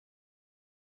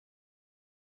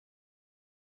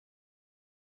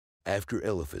After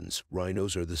elephants,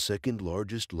 rhinos are the second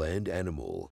largest land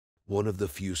animal. One of the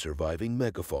few surviving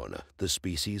megafauna, the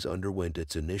species underwent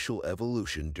its initial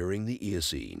evolution during the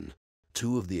Eocene.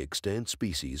 Two of the extant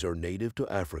species are native to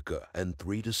Africa and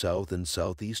three to South and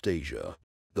Southeast Asia.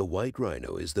 The white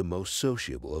rhino is the most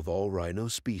sociable of all rhino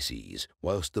species,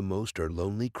 whilst the most are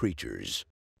lonely creatures.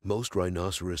 Most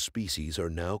rhinoceros species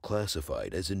are now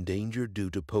classified as endangered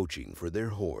due to poaching for their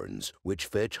horns, which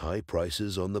fetch high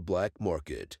prices on the black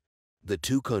market. The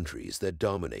two countries that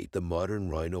dominate the modern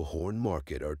rhino horn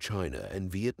market are China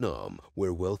and Vietnam,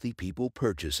 where wealthy people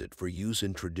purchase it for use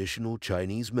in traditional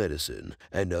Chinese medicine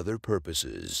and other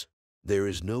purposes. There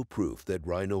is no proof that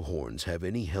rhino horns have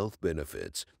any health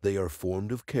benefits. They are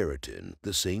formed of keratin,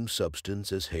 the same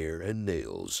substance as hair and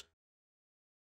nails.